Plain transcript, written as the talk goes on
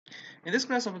In this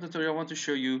Grasshopper tutorial, I want to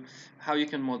show you how you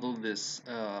can model this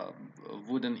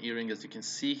wooden earring, as you can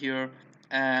see here,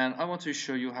 and I want to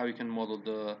show you how you can model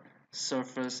the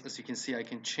surface. As you can see, I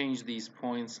can change these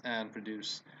points and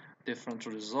produce different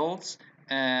results,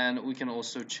 and we can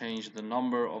also change the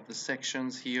number of the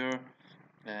sections here,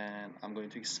 and I'm going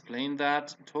to explain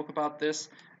that, talk about this,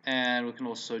 and we can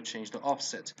also change the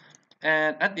offset.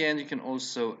 And at the end, you can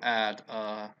also add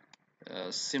a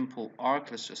simple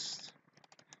arc. Let's just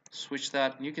switch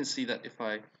that. You can see that if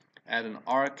I add an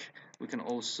arc, we can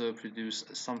also produce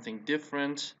something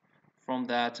different from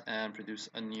that and produce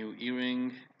a new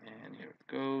earring. And here it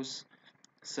goes.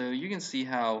 So you can see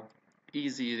how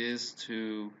easy it is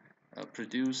to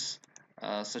produce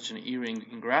such an earring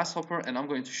in Grasshopper, and I'm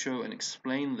going to show and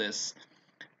explain this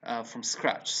from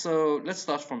scratch. So let's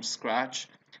start from scratch.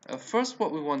 First,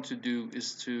 what we want to do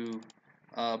is to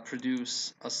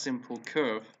produce a simple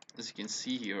curve, as you can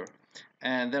see here,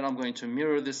 and then I'm going to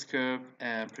mirror this curve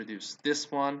and produce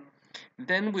this one.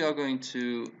 Then we are going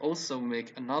to also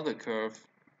make another curve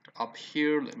up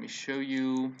here. Let me show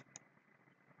you,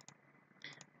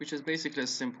 which is basically a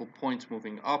simple point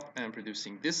moving up and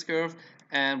producing this curve,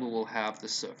 and we will have the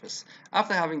surface.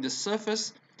 After having the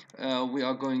surface, we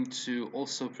are going to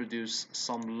also produce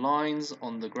some lines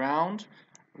on the ground,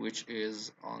 which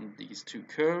is on these two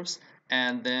curves,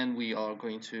 and then we are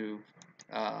going to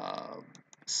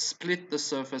split the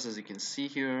surface, as you can see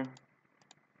here,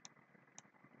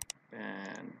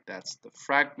 and that's the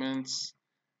fragments.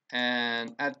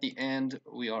 And at the end,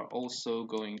 we are also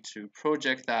going to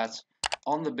project that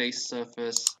on the base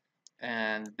surface,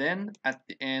 and then at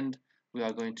the end we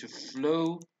are going to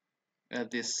flow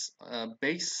this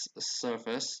base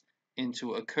surface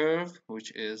into a curve,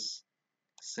 which is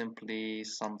simply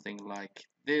something like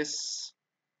this.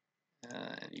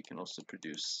 You can also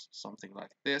produce something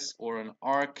like this, or an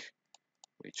arc,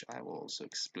 which I will also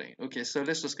explain. Okay, so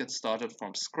let's just get started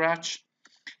from scratch.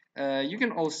 You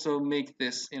can also make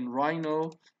this in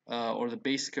Rhino, or the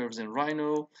base curves in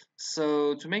Rhino.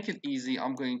 So to make it easy,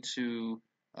 I'm going to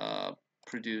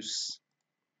produce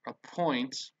a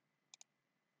point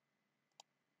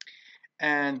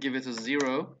and give it a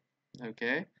 0,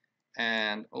 okay,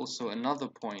 and also another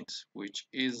point which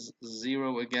is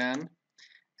 0 again,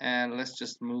 and let's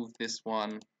just move this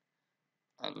one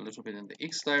a little bit in the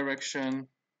x direction,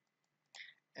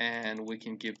 and we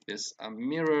can give this a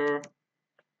mirror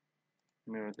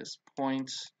this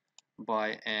point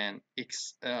by a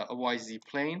YZ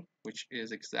plane, which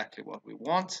is exactly what we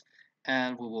want,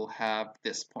 and we will have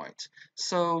this point.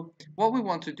 So what we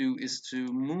want to do is to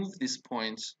move this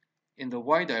point in the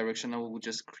Y direction, and we will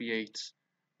just create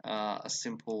a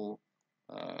simple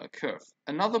curve.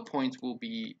 Another point will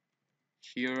be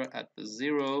here at the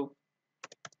 0,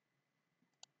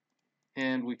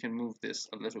 and we can move this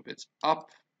a little bit up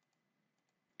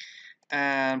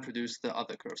and produce the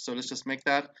other curve. So let's just make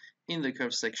that. In the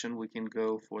curve section, we can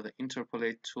go for the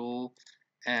interpolate tool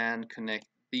and connect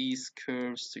these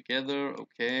curves together.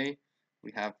 Okay,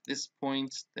 we have this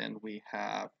point, then we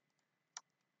have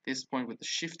this point with the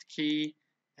shift key,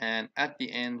 and at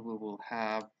the end we will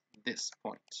have this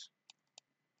point.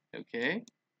 Okay,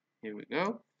 here we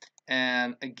go.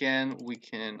 And again, we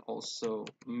can also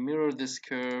mirror this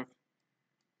curve.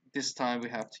 This time we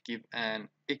have to give an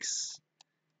x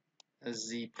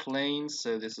z plane,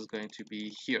 so this is going to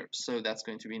be here, so that's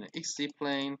going to be an xz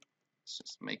plane. Let's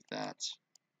just make that,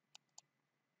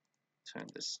 turn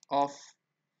this off,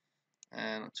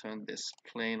 and turn this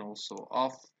plane also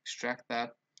off, extract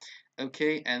that.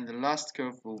 Okay, and the last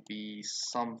curve will be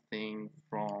something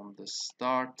from the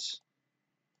start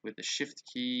with the shift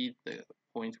key, the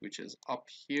point which is up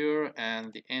here,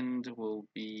 and the end will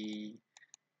be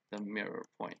the mirror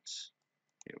point.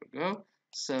 Here we go.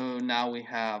 So now we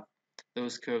have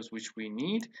those curves which we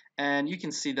need, and you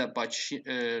can see that by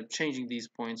changing these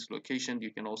points location,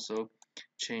 you can also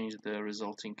change the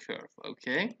resulting curve.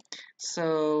 Okay,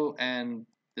 so, and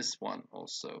this one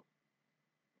also.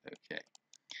 Okay,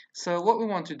 so what we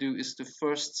want to do is to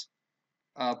first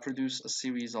produce a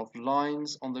series of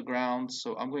lines on the ground.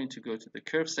 So I'm going to go to the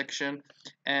curve section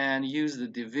and use the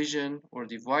division or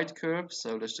divide curve.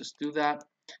 So let's just do that.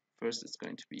 First, it's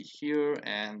going to be here,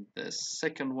 and the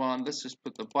second one, let's just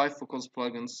put the bifocals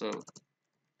plugin so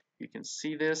you can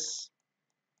see this.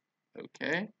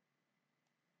 Okay.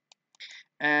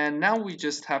 And now we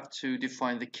just have to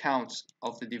define the count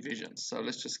of the divisions. So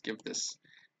let's just give this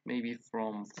maybe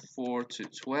from 4 to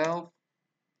 12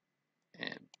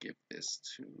 and give this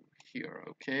to here.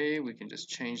 Okay, we can just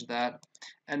change that.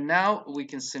 And now we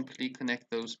can simply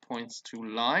connect those points to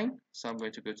line. So I'm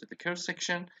going to go to the curve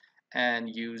section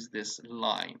and use this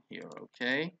line here.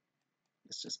 Okay,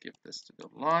 Let's just give this to the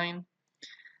line.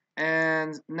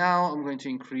 And now I'm going to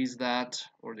increase that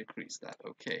or decrease that.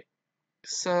 Okay.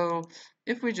 So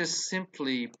if we just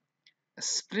simply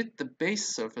split the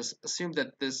base surface, assume that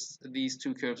these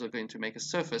two curves are going to make a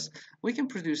surface, we can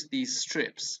produce these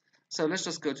strips. So let's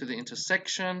just go to the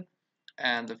intersection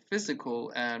and the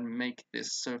physical and make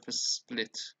this surface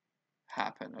split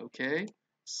happen. Okay,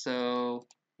 so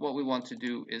what we want to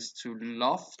do is to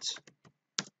loft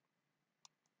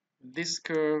this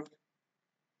curve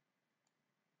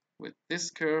with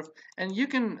this curve, and you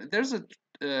can, there's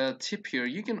a tip here,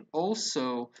 you can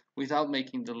also, without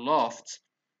making the loft,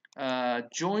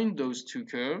 join those two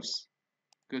curves.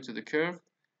 Go to the curve,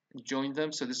 join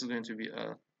them. So this is going to be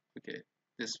a, okay,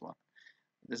 this one.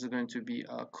 This is going to be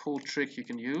a cool trick you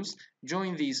can use.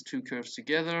 Join these two curves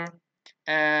together,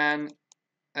 and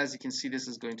as you can see, this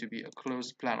is going to be a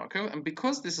closed planar curve. And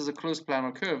because this is a closed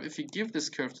planar curve, if you give this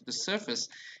curve to the surface,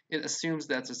 it assumes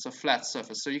that it's a flat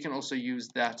surface. So you can also use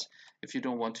that if you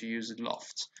don't want to use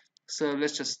loft. So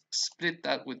let's just split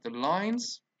that with the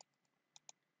lines.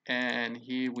 And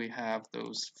here we have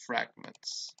those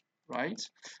fragments, right?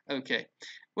 Okay,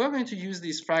 we're going to use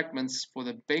these fragments for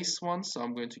the base one. So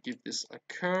I'm going to give this a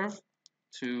curve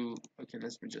to, okay,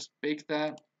 let me just bake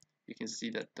that. You can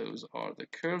see that those are the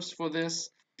curves for this.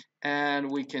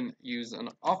 And we can use an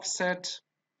offset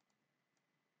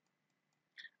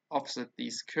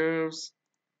these curves.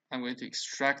 I'm going to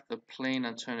extract the plane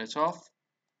and turn it off.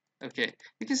 Okay,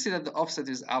 you can see that the offset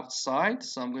is outside,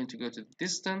 so I'm going to go to the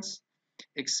distance,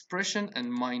 expression,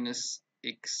 and minus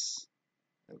x.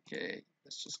 Okay,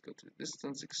 let's just go to the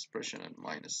distance, expression, and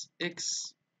minus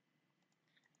x,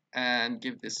 and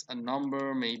give this a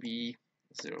number, maybe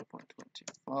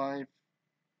 0.25.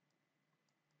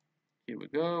 Here we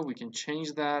go, we can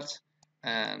change that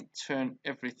and turn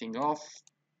everything off.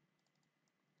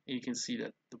 You can see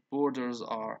that the borders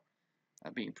are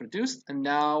being produced, and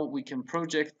now we can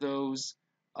project those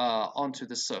onto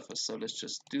the surface. So let's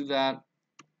just do that.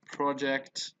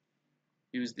 Project,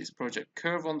 use this project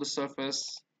curve on the surface,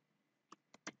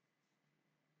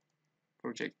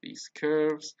 project these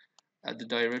curves. The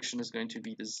direction is going to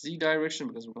be the z direction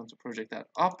because we're going to project that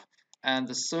up, and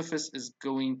the surface is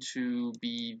going to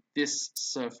be this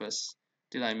surface.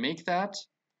 Did I make that?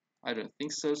 I don't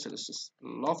think so. So let's just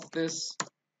loft this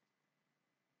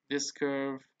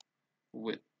curve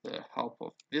with the help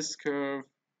of this curve,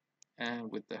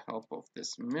 and with the help of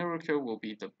this mirror curve will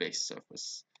be the base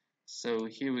surface. So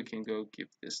here we can go give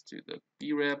this to the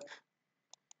brep,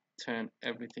 turn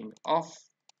everything off,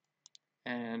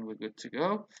 and we're good to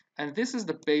go. And this is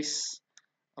the base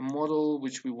model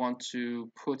which we want to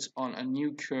put on a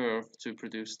new curve to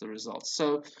produce the results.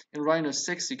 So in Rhino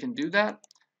 6 you can do that.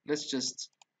 Let's just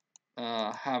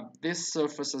have this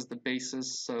surface as the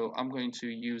basis. So I'm going to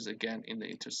use again in the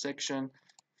intersection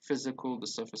physical, the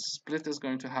surface split is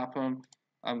going to happen.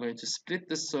 I'm going to split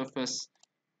this surface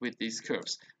with these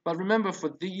curves. But remember,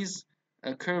 for these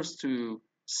curves to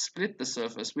split the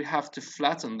surface, we have to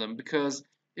flatten them, because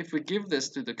if we give this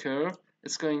to the curve,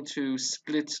 it's going to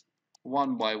split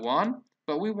one by one,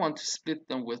 but we want to split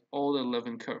them with all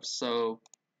 11 curves. So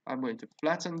I'm going to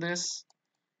flatten this,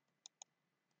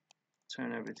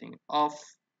 turn everything off.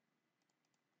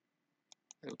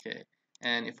 Okay,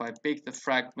 and if I bake the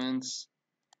fragments,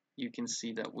 you can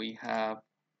see that we have,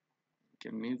 you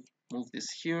can move this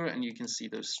here, and you can see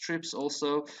those strips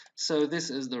also. So this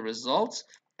is the result,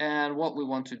 and what we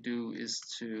want to do is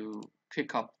to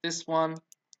pick up this one.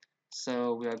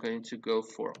 So we are going to go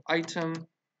for item,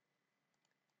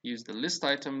 use the list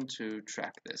item to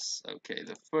track this. Okay,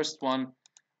 the first one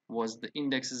was the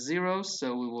index 0,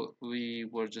 so we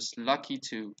were just lucky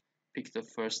to pick the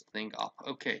first thing up.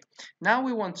 Okay, now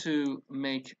we want to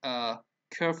make a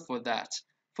curve for that.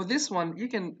 For this one, you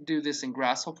can do this in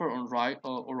Grasshopper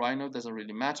or Rhino, doesn't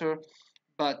really matter.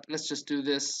 But let's just do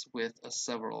this with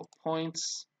several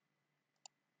points.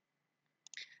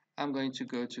 I'm going to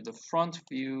go to the front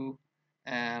view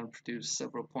and produce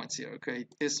several points here. Okay,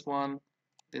 this one,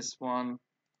 this one,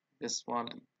 this one,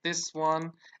 and this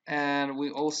one. And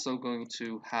we're also going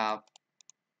to have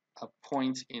a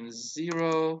point in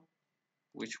 0,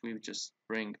 which we just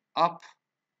bring up.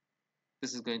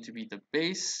 This is going to be the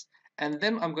base. And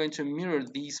then I'm going to mirror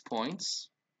these points.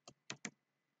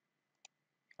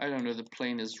 I don't know the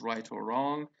plane is right or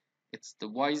wrong. It's the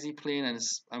YZ plane,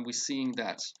 and we're seeing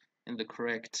that in the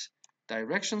correct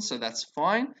direction, so that's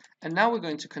fine. And now we're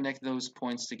going to connect those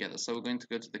points together. So we're going to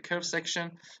go to the curve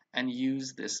section and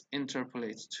use this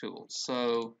interpolate tool.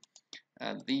 So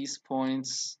these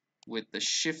points with the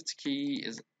shift key,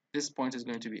 this point is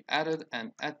going to be added,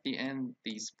 and at the end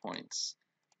these points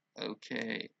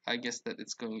Okay, I guess that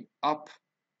it's going up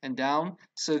and down.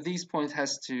 So these points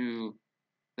has to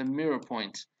the mirror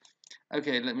point.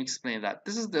 Okay, let me explain that.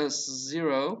 This is the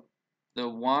 0, the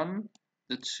 1,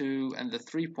 the 2, and the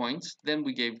 3 points. Then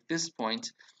we gave this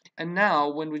point. And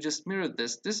now when we just mirrored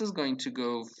this, this is going to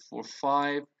go for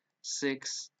 5,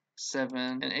 6, 7,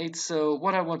 and 8. So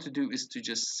what I want to do is to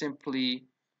just simply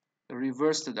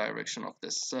reverse the direction of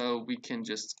this. So we can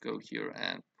just go here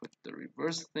and put the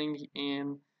reverse thing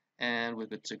in, and we're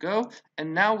good to go.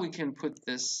 And now we can put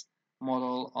this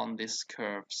model on this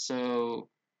curve. So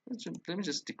let me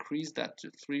just decrease that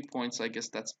to 3 points. I guess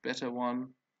that's better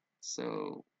one.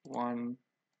 So 1,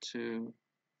 2,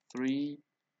 3.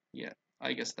 Yeah,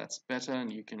 I guess that's better,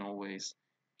 and you can always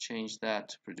change that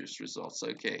to produce results.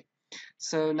 Okay,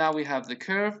 so now we have the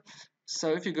curve.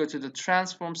 So if you go to the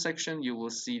transform section, you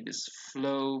will see this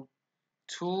flow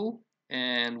tool,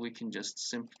 and we can just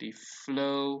simply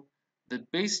flow. The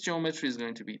base geometry is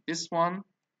going to be this one,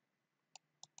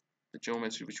 the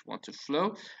geometry which we want to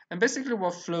flow. And basically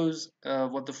what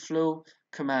the flow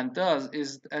command does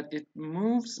is that it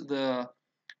moves the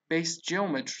base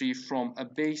geometry from a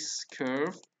base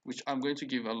curve, which I'm going to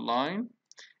give a line,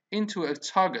 into a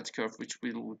target curve, which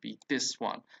will be this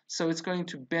one. So it's going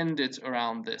to bend it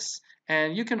around this.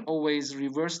 And you can always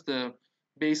reverse the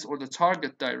base or the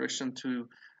target direction to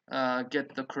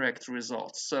get the correct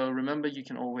results. So remember, you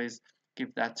can always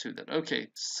give that to that. Okay,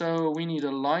 so we need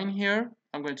a line here.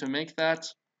 I'm going to make that.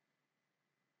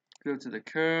 Go to the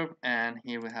curve, and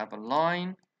here we have a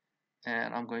line.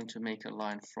 And I'm going to make a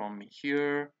line from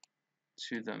here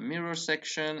to the mirror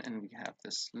section, and we have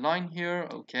this line here.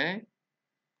 Okay,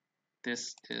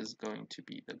 this is going to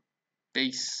be the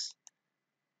base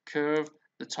curve.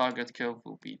 The target curve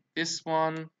will be this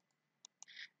one,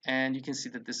 and you can see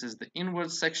that this is the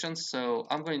inward section. So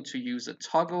I'm going to use a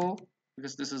toggle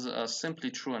because this is simply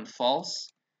true and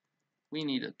false. We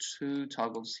need 2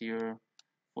 toggles here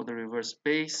for the reverse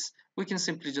base. We can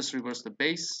simply just reverse the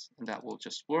base, and that will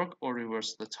just work, or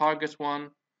reverse the target one.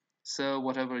 So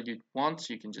whatever you want,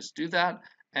 you can just do that,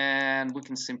 and we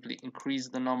can simply increase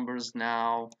the numbers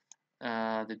now.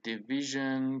 The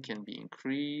division can be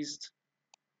increased.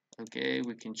 Okay,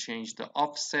 we can change the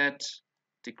offset,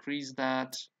 decrease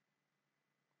that,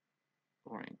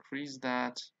 or increase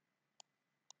that.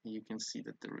 You can see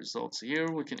that the results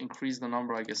here, we can increase the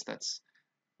number. I guess that's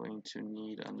going to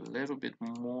need a little bit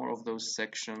more of those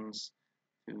sections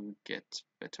to get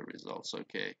better results.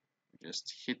 Okay,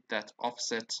 just hit that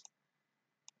offset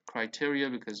criteria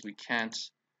because we can't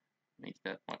make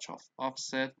that much of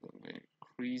offset. We'll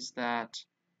increase that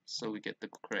so we get the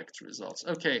correct results.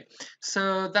 Okay,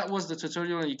 so that was the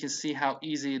tutorial, and you can see how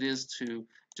easy it is to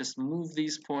just move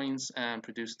these points and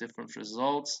produce different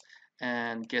results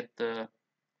and get the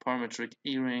parametric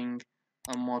earring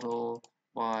model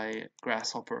by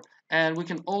Grasshopper. And we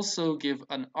can also give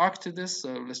an arc to this. So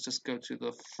let's just go to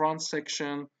the front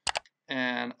section,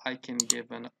 and I can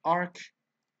give an arc.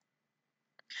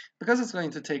 Because it's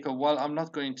going to take a while, I'm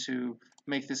not going to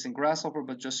make this in Grasshopper,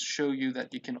 but just show you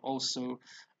that you can also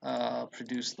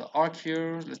produce the arc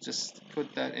here. Let's just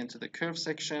put that into the curve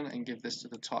section and give this to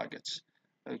the target.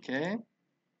 Okay,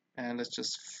 and let's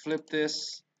just flip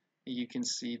this. You can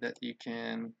see that you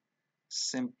can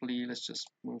simply, let's just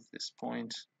move this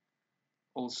point,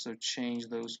 also change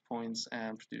those points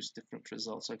and produce different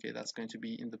results. Okay, that's going to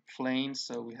be in the plane,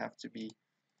 so we have to be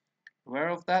aware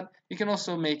of that. You can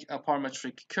also make a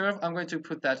parametric curve. I'm going to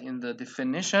put that in the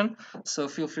definition, so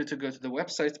feel free to go to the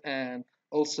website and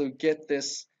also get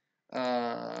this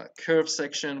curve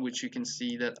section, which you can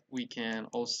see that we can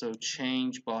also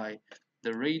change by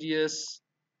the radius.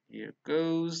 Here it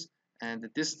goes, and the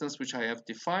distance which I have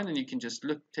defined, and you can just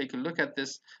take a look at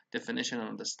this definition and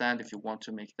understand if you want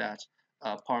to make that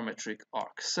parametric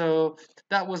arc. So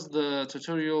that was the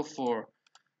tutorial for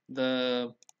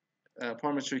the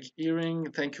parametric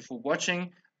earring. Thank you for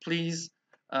watching. Please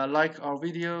like our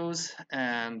videos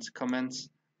and comment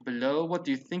below. What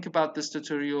do you think about this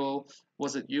tutorial?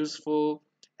 Was it useful?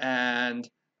 And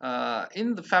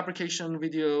in the fabrication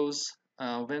videos,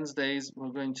 Wednesdays, we're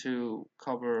going to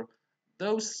cover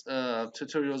those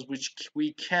tutorials which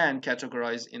we can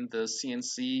categorize in the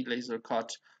CNC, laser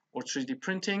cut, or 3D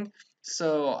printing.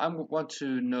 So I want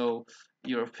to know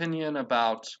your opinion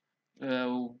about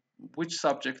which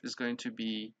subject is going to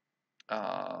be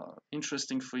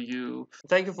interesting for you.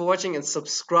 Thank you for watching, and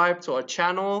subscribe to our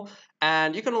channel.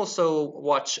 And you can also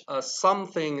watch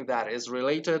something that is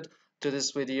related to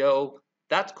this video,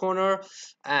 that corner,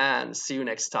 and see you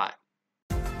next time.